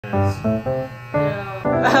is. Yeah.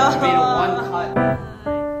 I made one cut.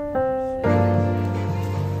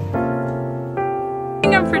 I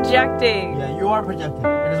think I'm projecting. Yeah, you are projecting.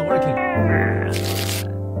 It is working.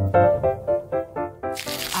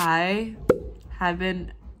 I have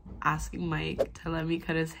been asking Mike to let me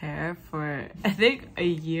cut his hair for I think a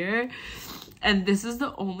year, and this is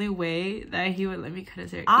the only way that he would let me cut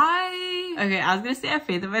his hair. Okay, I was gonna say I have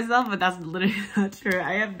faith in myself, but that's literally not true.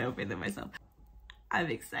 I have no faith in myself. I'm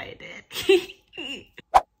excited.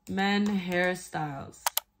 Men hairstyles.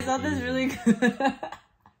 I thought this really good.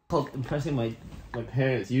 Impressing my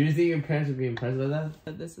parents. You think your parents would be impressed by that?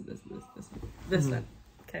 This one.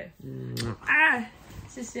 Okay. Ah,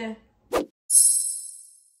 sister.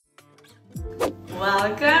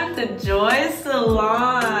 Welcome to Joy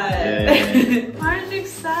Salon. Yeah. Aren't you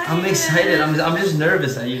excited? I'm excited. I'm just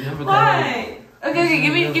nervous. You never. Why? Okay,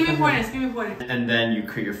 give me pointers. Give me pointers. And then you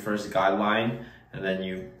create your first guideline, and then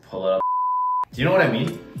you pull it up. Do you know what I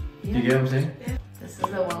mean? Yeah. Do you get what I'm saying? Yeah. This is the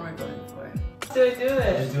one we're going for. Do it.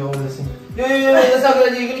 Just do all this thing. Yeah, that's not good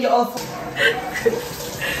idea. You're gonna get all the.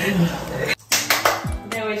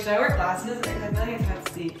 Okay, wait, should I wear glasses? I feel like I can't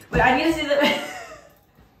see. Wait, I need to see the.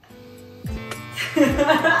 Are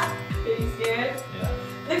you scared?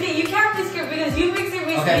 Yeah. Okay, you can't be scared because you makes it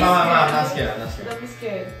me Okay, scared. I'm not scared. Don't be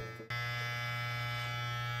scared.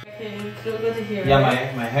 Okay, we'll go to here. Yeah,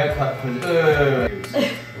 right? my haircut.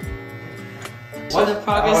 What's the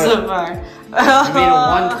progress so far? I made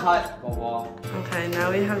one cut. Okay,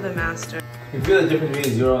 now we have the master. You feel the difference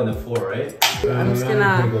between 0 and the 4, right? I'm just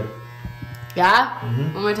gonna. Yeah?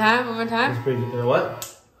 One more time? It's pretty good. What?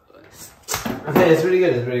 Okay, it's really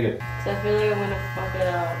good. So I feel like I'm gonna fuck it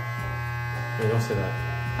up. Hey, don't say that.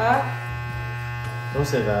 Huh? Don't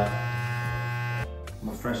say that. I'm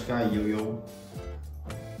a fresh guy, yo-yo.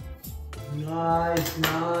 Nice.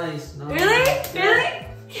 Really?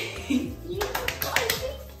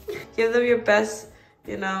 Give them your best,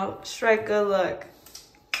 strike a look.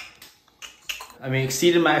 I mean,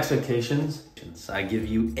 exceeded my expectations. I give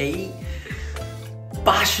you a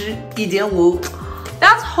 81.5.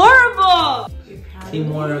 That's horrible!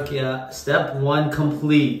 Teamwork, yeah. Step 1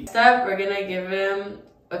 complete. We're gonna give him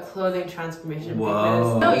a clothing transformation.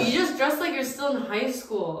 Whoa. No, you just dress like you're still in high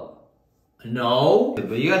school. No,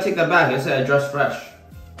 but you gotta take that back. I said I dress fresh.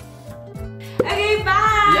 Okay,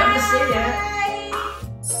 bye! You have to say that.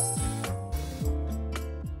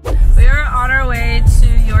 We are on our way to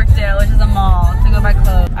Yorkdale, which is a mall, to go buy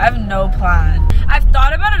clothes. I have no plan. I've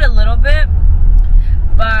thought about it a little bit,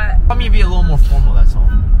 but... Want me to be a little more formal, that's all.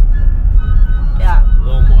 Yeah. A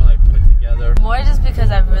little more like put together. More just because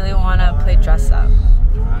I really want to play dress up.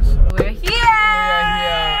 We're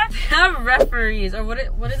here! Not referees, or what is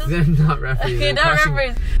those? They're not referees. Okay, not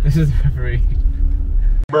referees. This is referee.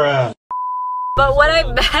 Bruh. But what I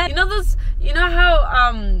meant, you know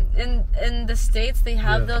how in the States they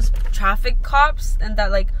have those traffic cops and that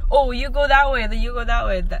like, oh, you go that way, then you go that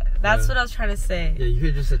way. That's what I was trying to say. Yeah, you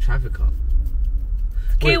could just a traffic cop.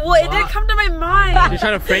 Okay, well, it didn't come to my mind. She's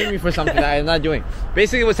trying to frame me for something that I'm not doing.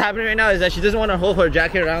 Basically, what's happening right now is that she doesn't want to hold her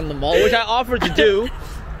jacket around the mall, which I offered to do.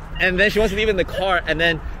 And then she wants to leave in the car, and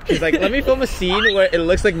then she's like, let me film a scene where it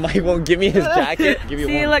looks like Mike won't give me his jacket.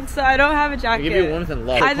 See, like, so I don't have a jacket. Give you warmth and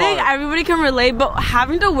love. I think everybody can relate, but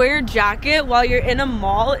having to wear your jacket while you're in a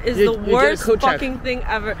mall is the worst fucking thing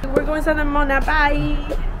ever. We're going to the mall now, bye!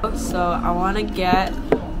 So, I want to get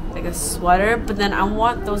like a sweater, but then I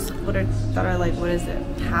want those sweaters that are like, what is it?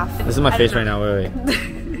 Half? This is my face right now, wait.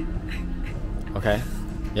 Okay.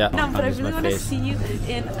 Yeah, no, but I really want to see you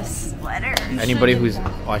in a sweater. Anybody who's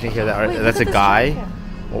watching here that's a guy,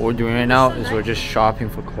 what we're doing right now is we're just shopping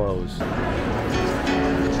for clothes.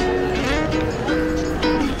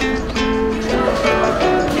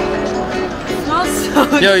 It smells so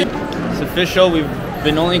good. Yo, it's official, we've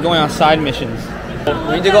been only going on side missions.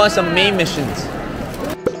 We need to go on some main missions.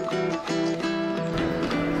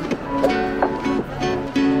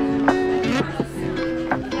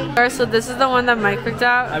 So this is the one that Mike picked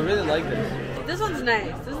out. I really like this. This one's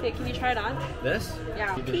nice. Can you try it on? This?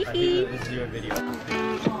 Yeah. This is your video. So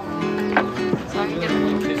I can get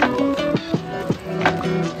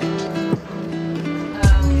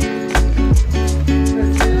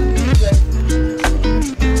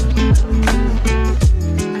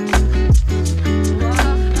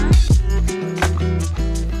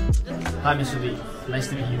Hi, Mr. Lee. Nice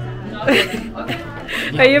to meet you.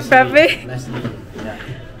 Are you prepping? Nice to meet you.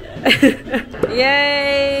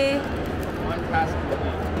 Yay!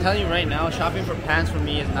 I'm telling you right now, shopping for pants for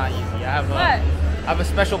me is not easy. I have a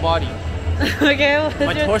special body. Okay.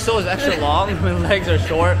 My torso is extra long, my legs are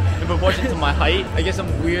short in proportion to my height. I get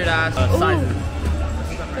some weird ass sizes.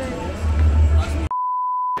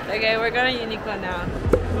 Okay, we're going to Uniqlo now.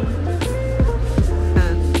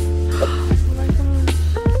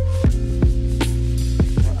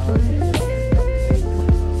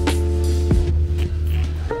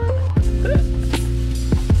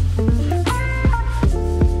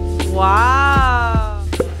 Wow.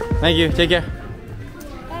 Thank you. Take care.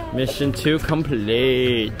 Mission 2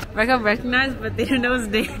 complete. I got recognized, but they didn't know his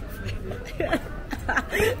name.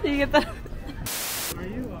 You get that?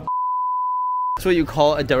 That's what you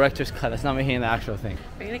call a director's cut. That's not making the actual thing.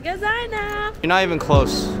 We're gonna go now. You're not even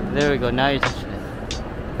close. There we go. Now you're touching it.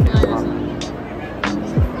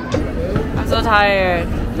 I'm so tired.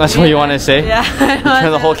 That's what you want to say? Yeah.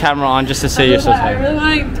 Turn the whole camera on just to say you're so tired. I really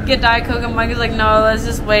want to get Diet Coke, and Mike is like, no, let's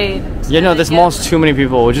just wait. Yeah, no, this mall's too many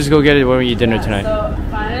people. We'll just go get it when we eat dinner tonight. So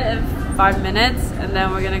find it in 5 minutes, and then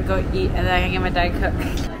we're gonna go eat, and then I can get my Diet Coke.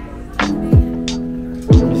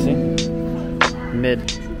 Let me see.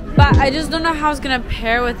 Mid. But I just don't know how it's gonna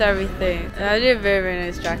pair with everything. I did a very, very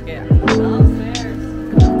nice jacket.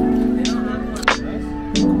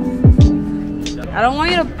 I don't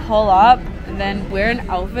want you to pull up and then wear an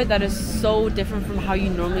outfit that is so different from how you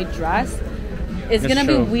normally dress. It's gonna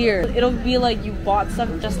be weird. It'll be like you bought stuff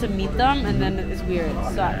just to meet them, and then it's weird.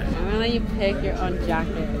 So I'm gonna let you pick your own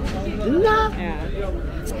jacket. Yeah.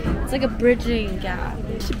 It's like a bridging gap.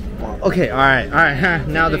 Okay, alright.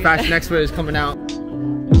 Now the fashion expert is coming out.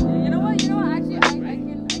 You know what? Actually, I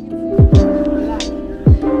can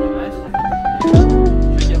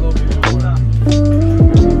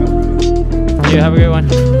You have a good one.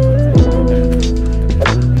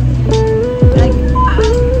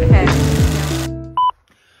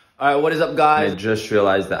 Alright, what is up, guys? I just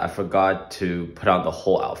realized that I forgot to put on the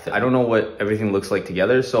whole outfit. I don't know what everything looks like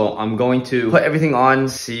together, so I'm going to put everything on,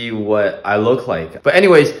 see what I look like. But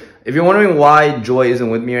anyways, if you're wondering why Joy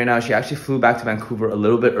isn't with me right now, she actually flew back to Vancouver a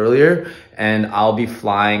little bit earlier, and I'll be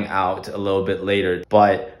flying out a little bit later.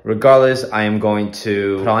 But regardless, I am going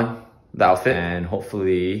to put on the outfit, and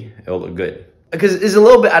hopefully it'll look good. Because it's a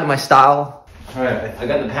little bit out of my style. Alright, I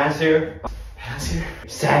got the pants here.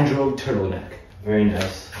 Sandro turtleneck. Very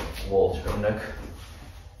nice. Wool turtleneck.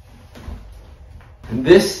 And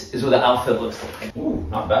this is what the outfit looks like. Ooh,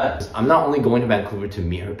 not bad. I'm not only going to Vancouver to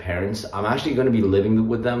meet her parents, I'm actually going to be living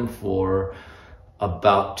with them for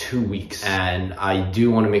about 2 weeks. And I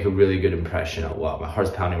do want to make a really good impression. Oh, wow, my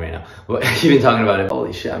heart's pounding right now. But even talking about it.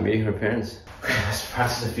 Holy shit, I'm meeting her parents. Okay, let's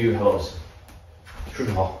practice a few hellos. 叔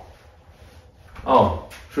叔好. Oh,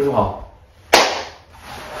 叔叔好.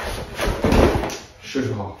 叔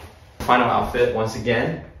叔好. Final outfit once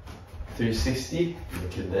again. 360.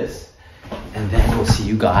 Look at this. And then we'll see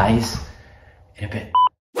you guys in a bit.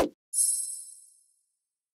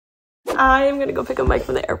 I am gonna go pick up Mike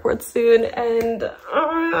from the airport soon, and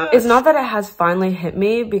it's not that it has finally hit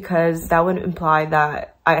me, because that would imply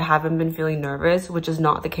that I haven't been feeling nervous, which is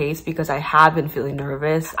not the case, because I have been feeling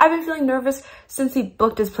nervous. I've been feeling nervous since he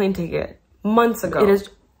booked his plane ticket months ago. It has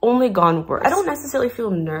only gone worse. I don't necessarily feel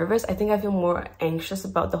nervous. I think I feel more anxious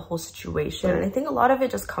about the whole situation. And I think a lot of it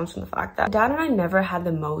just comes from the fact that Dad and I never had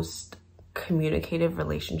the most communicative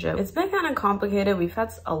relationship. It's been kind of complicated. We've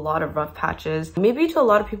had a lot of rough patches. Maybe to a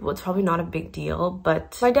lot of people it's probably not a big deal,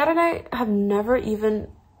 but my dad and I have never even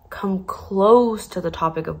come close to the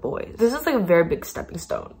topic of boys. This is like a very big stepping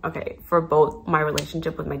stone, okay, for both my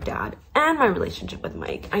relationship with my dad and my relationship with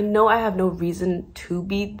Mike. I know I have no reason to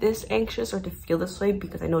be this anxious or to feel this way,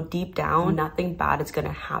 because I know deep down nothing bad is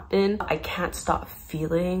gonna happen. I can't stop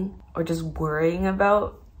feeling or just worrying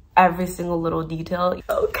about every single little detail.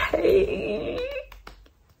 Okay,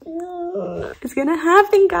 it's gonna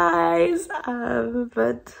happen, guys.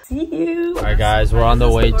 But see you. Alright guys, we're on the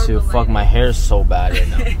way to fuck, my hair is so bad right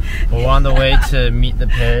now. We're on the way to meet the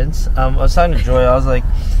parents. I was talking to Joy, I was like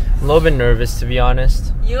a little bit nervous, to be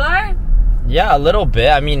honest. You are? Yeah, a little bit.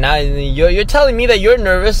 I mean, now you're telling me that you're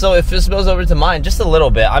nervous, so if it spills over to mine, just a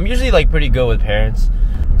little bit. I'm usually like pretty good with parents.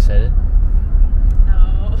 You excited?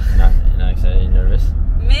 No. Not excited? You nervous?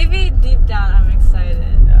 Maybe deep down I'm excited,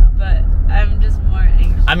 yeah, but I'm just more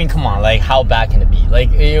anxious. I mean, come on, like how bad can it be? Like,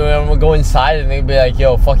 you know, we'll go inside and they'll be like,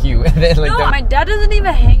 yo, fuck you. And then, like, no, my dad doesn't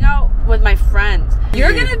even hang out with my friends.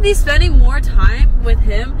 You're gonna be spending more time with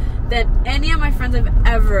him than any of my friends I've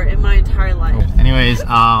ever in my entire life. Anyways,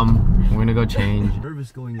 we're gonna go change.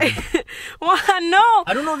 Nervous going in. What? No.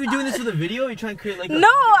 I don't know if you're doing this for the video. You're trying to create like a...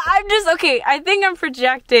 No, I'm just, okay, I think I'm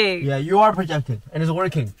projecting. Yeah, you are projecting, and it's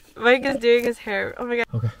working. Mike is doing his hair. Oh my god.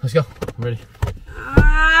 Okay, let's go. I'm ready.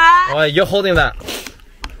 Oh, you're holding that.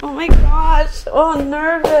 Oh my gosh. Oh, I'm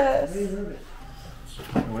nervous.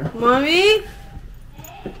 Where? Mommy?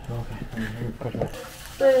 Okay.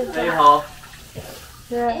 你好。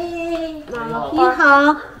Yeah. 你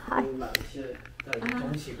好。嗨。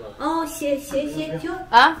哦，鞋就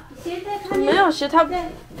啊？鞋在看没有鞋，他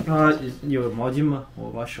有毛巾吗？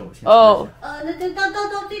我把手先。哦。那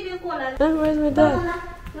到这边过来。哎，没带。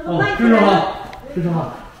哦，非常好，非常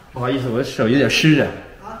好。不好意思，我的手有点湿着。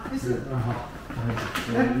啊，没事。好。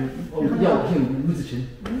要我姓吴子晴。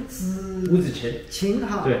吴子晴。晴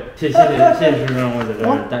好。对，谢谢师让我在这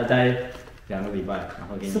儿待2个礼拜，然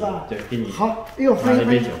后给你。是吧？对，给你。好，哎呦，欢迎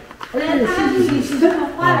欢迎。哎呀，谢，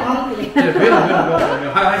花了一点。对，不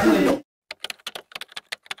用，还是那种。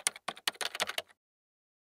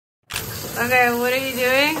Okay, what are you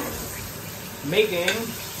doing? Making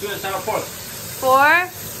sweet and sour pork. For?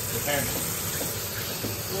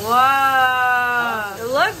 Wow, it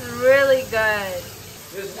looks really good.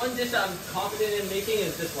 There's one dish I'm confident in making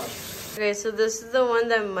is this one. Okay, so this is the one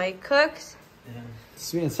that Mike cooks.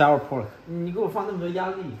 Sweet and sour pork. 你给我放那么多压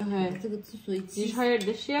力。Okay. Did you try your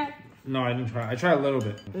dish yet? No, I didn't try. I tried a little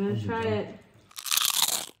bit. I'm gonna try it.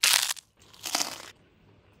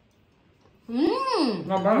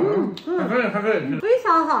 那不还可以。非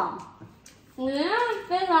常好，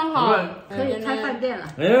非常好。可以开饭店了。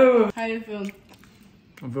哎呦 How do you feel?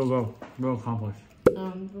 I feel real accomplished.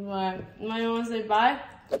 Bye. You want to say bye?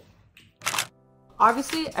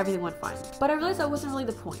 Obviously, everything went fine, but I realized that wasn't really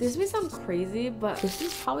the point. This may sound crazy, but this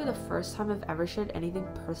is probably the first time I've ever shared anything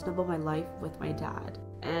personal about my life with my dad.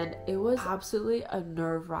 And it was absolutely a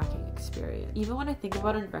nerve-wracking experience. Even when I think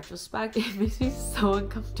about it in retrospect, it makes me so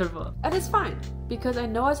uncomfortable. And it's fine, because I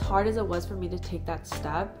know as hard as it was for me to take that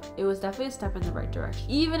step, it was definitely a step in the right direction,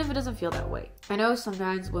 even if it doesn't feel that way. I know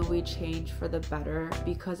sometimes when we change for the better,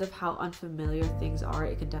 because of how unfamiliar things are,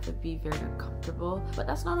 it can definitely be very uncomfortable, but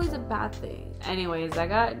that's not always a bad thing. Anyways, I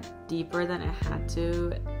got deeper than I had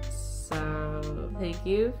to. So thank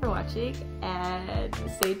you for watching and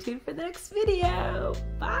stay tuned for the next video.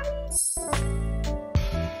 Bye!